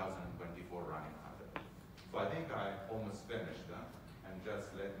be in 2024 running Heidelberg. So I think I almost finished, and just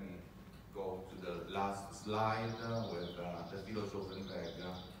let me go to the last slide with the Philosophenberg.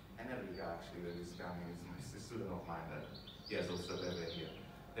 And Enrica, actually, that is coming, is my student of mine that he has also over here.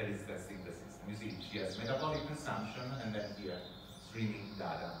 That is testing the system. You see, she has metabolic consumption, and then here streaming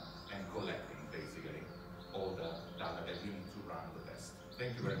data and collecting, basically, all the data that we need to run the test.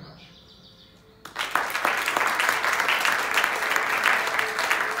 Thank you very much.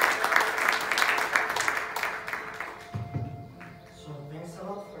 So thanks a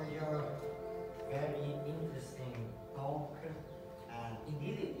lot for your very interesting talk. And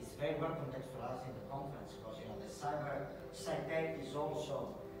indeed, it's very well contextualized in the conference because the cyber tech is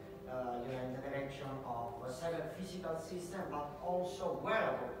also in the direction of a cyber physical system, but also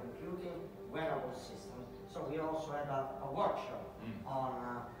wearable computing, wearable systems. So we also had a workshop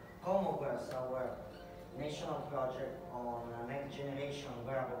on COMOVERSE, our national project on next generation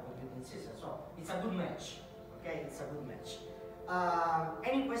wearable computing system. So it's a good match. Okay, it's a good match.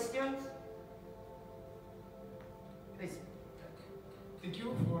 Any questions? Please. Thank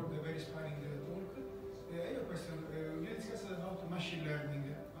you for the very inspiring talk. I have a question. We discussed about machine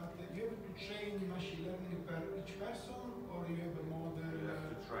learning, but you have to train machine learning per each person, or you have a model? You have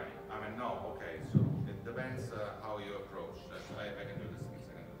to train. I mean, no, okay, so it depends how you approach that. I can do this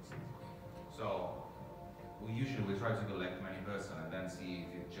things, I can do this things. So, we try to collect many persons and then see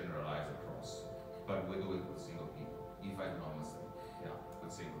if you generalize across. But we do it with single people, if I do not mistake. Yeah,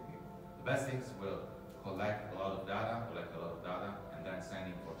 with single people. The best things will collect a lot of data, and then send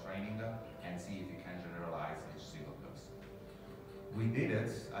it for training and see if you can generalize each single person. We did it,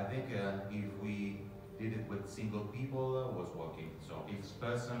 I think if we did it with single people, was working. So each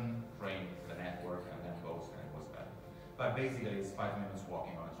person trained the network and then goes and it was better. But basically it's 5 minutes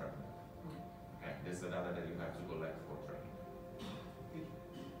walking on a treadmill. Okay, this is the data that you have to collect for training.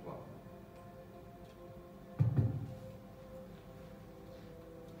 Well.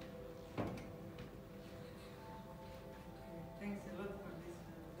 Thanks a lot for this.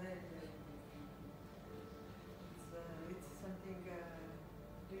 It's something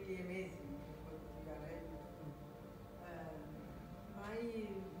really amazing what we are able to do.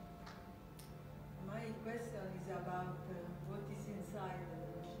 My question is about what is inside the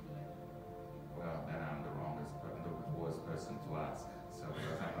machine learning. Well, then I'm the worst person to ask. So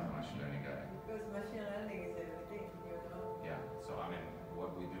because I'm not a machine learning guy. Because machine learning is everything, Yeah. So I mean,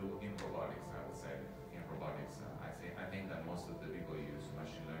 what we do in robotics, I would say, in robotics, I think that most of the people use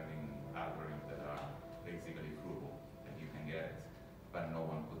machine learning algorithms that are basically provable, that you can get it, but no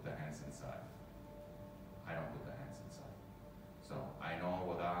one put the hands inside. I don't put the hands inside. So I know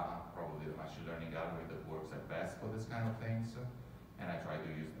what are probably the machine learning algorithm that works at best for this kind of things, and I try to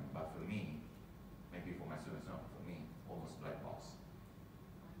use them. But for me, maybe for my students, no, for me, almost black box.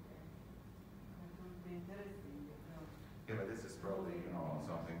 Okay. That would be interesting. Yeah, but this is probably,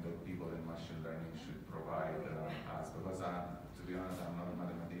 something that people in machine learning should provide us, because to be honest, I'm not a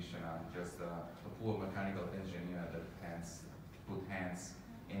mathematician. I'm just a poor mechanical engineer that put hands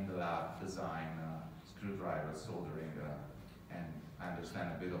in the lab, design screwdrivers, soldering, and I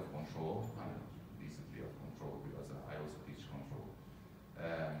understand a bit of control, decently of control, because I also teach control.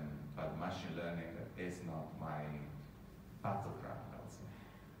 But machine learning is not my battleground, I would say.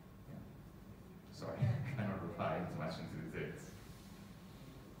 Yeah. Sorry, I cannot reply too much into details.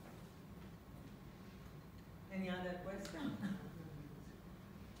 Any other question?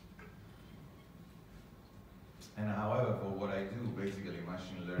 And however, for what I do, basically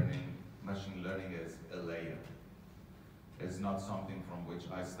machine learning is a layer. It's not something from which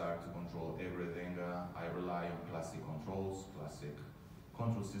I start to control everything. I rely on classic controls, classic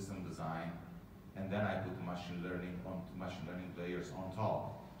control system design, and then I put machine learning layers on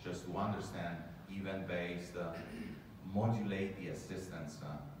top, just to understand event-based, modulate the assistance,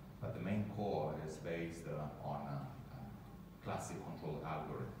 but the main core is based on classic control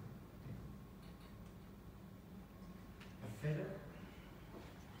algorithm. Philip?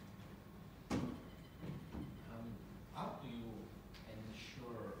 How do you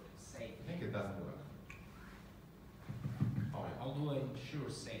ensure safety? I think it doesn't work. Oh, yeah. How do I ensure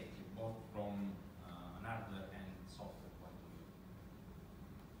safety, both from an hardware and software point of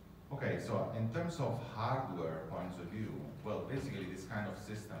view? Okay, so in terms of hardware point of view, well, basically this kind of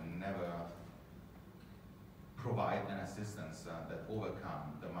system never provide an assistance that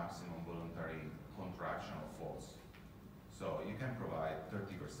overcome the maximum voluntary contractional force. So you can provide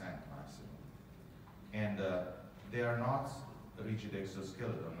 30% maximum. And they are not rigid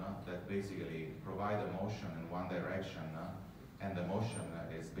exoskeleton that basically provide a motion in one direction, and the motion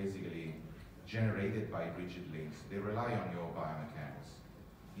is basically generated by rigid links. They rely on your biomechanics.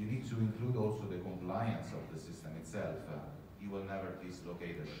 You need to include also the compliance of the system itself. You will never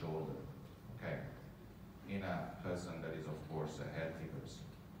dislocate a shoulder, okay? In a person that is, of course, a healthy person.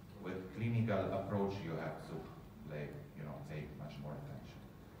 With clinical approach, you have to, take much more attention.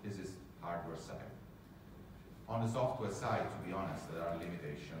 This is hardware side. On the software side, to be honest, there are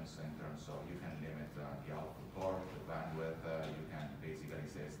limitations in terms of you can limit the output torque, the bandwidth. You can basically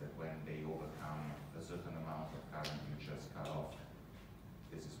say that when they overcome a certain amount of current, you just cut off.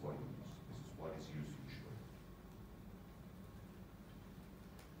 This is what you use. This is what is used usually.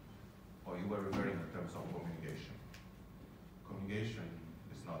 Oh, you were referring in terms of communication. Communication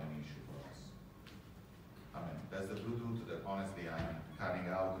is not an issue for us. I mean, there's the Bluetooth that honestly I'm cutting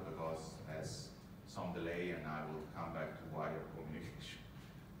out because as some delay and I will come back to wired communication.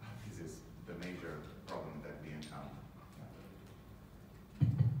 This is the major problem that we encounter. Yeah.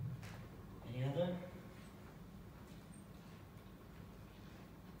 Any other?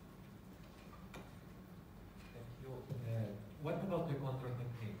 Thank you. What about the control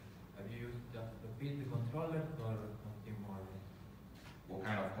technique? Have you used just the field controller or something more? What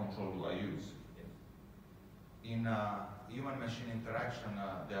kind of control do I use? Yes. In human-machine interaction,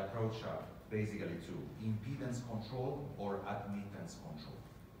 the approach are basically two: impedance control or admittance control.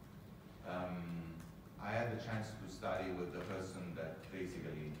 I had the chance to study with the person that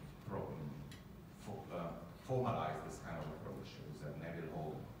basically formalized this kind of approach. It was at Neville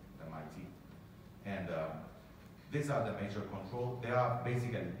Hall at MIT. And these are the major control. They are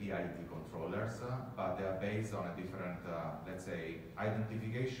basically PID controllers, but they are based on a different, let's say,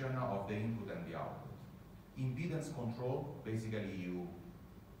 identification of the input and the output. Impedance control, basically you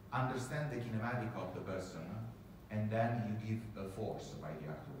understand the kinematic of the person, and then you give a force by the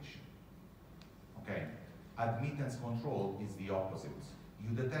actuation. Okay. Admittance control is the opposite.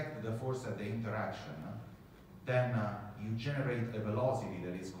 You detect the force at the interaction, then you generate a velocity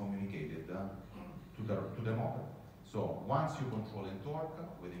that is communicated to the model. So once you control in torque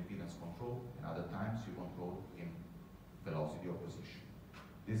with impedance control, and other times you control in velocity or position.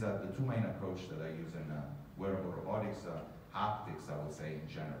 These are the two main approaches that I use in wearable robotics, haptics, I would say, in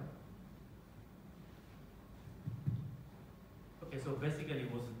general. Okay, so basically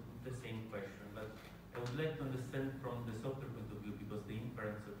it was the same question, but I would like to understand from the software point of view, because the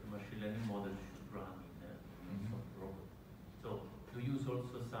inference of the machine learning model should run in software robot. So to use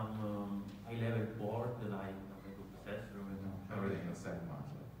also some high-level board like processor and everything in the same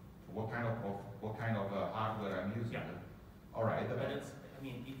module. What kind of hardware I'm using? Yeah. All right. But it's, I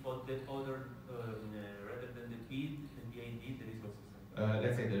mean, if for the other rather than the PID, the PID, there is also something.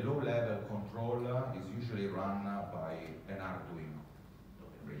 Let's say the low-level control is usually run by an Arduino.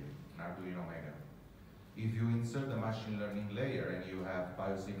 Really, an Arduino Mega. If you insert the machine learning layer and you have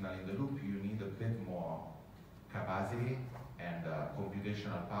biosignal in the loop, you need a bit more capacity and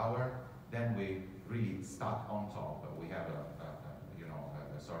computational power. Then we really stack on top. We have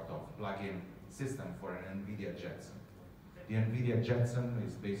a sort of plug-in system for an NVIDIA Jetson. The NVIDIA Jetson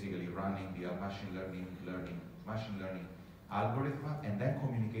is basically running the machine learning algorithm and then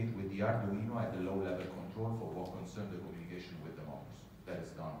communicate with the Arduino at the low-level control for what concerns the communication with the motors. That is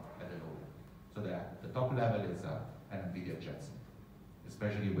done at the low level. So the top level is an NVIDIA Jetson,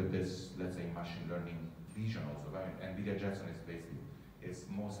 especially with this, let's say, machine learning vision also. I mean, NVIDIA Jetson is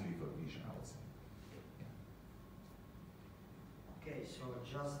mostly for vision, I would say. Okay, so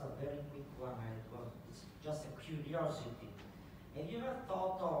just a very quick one. It's just a curiosity. Have you ever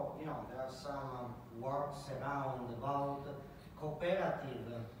thought of, there are some works around about cooperative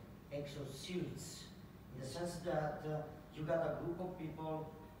exosuits, in the sense that you got a group of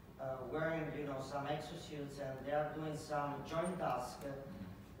people wearing, some exosuits, and they are doing some joint task.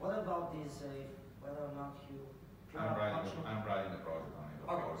 What about this? Whether or not I'm writing the project on it. Of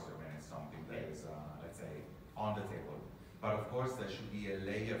Okay. course, I mean it's something that is, let's say, on the table. But of course, there should be a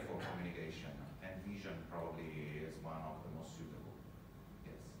layer for communication, and vision probably is one of the most suitable.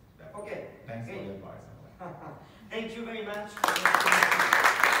 Yes. Definitely. Okay. Thanks for Great. the advice. Thank you very much.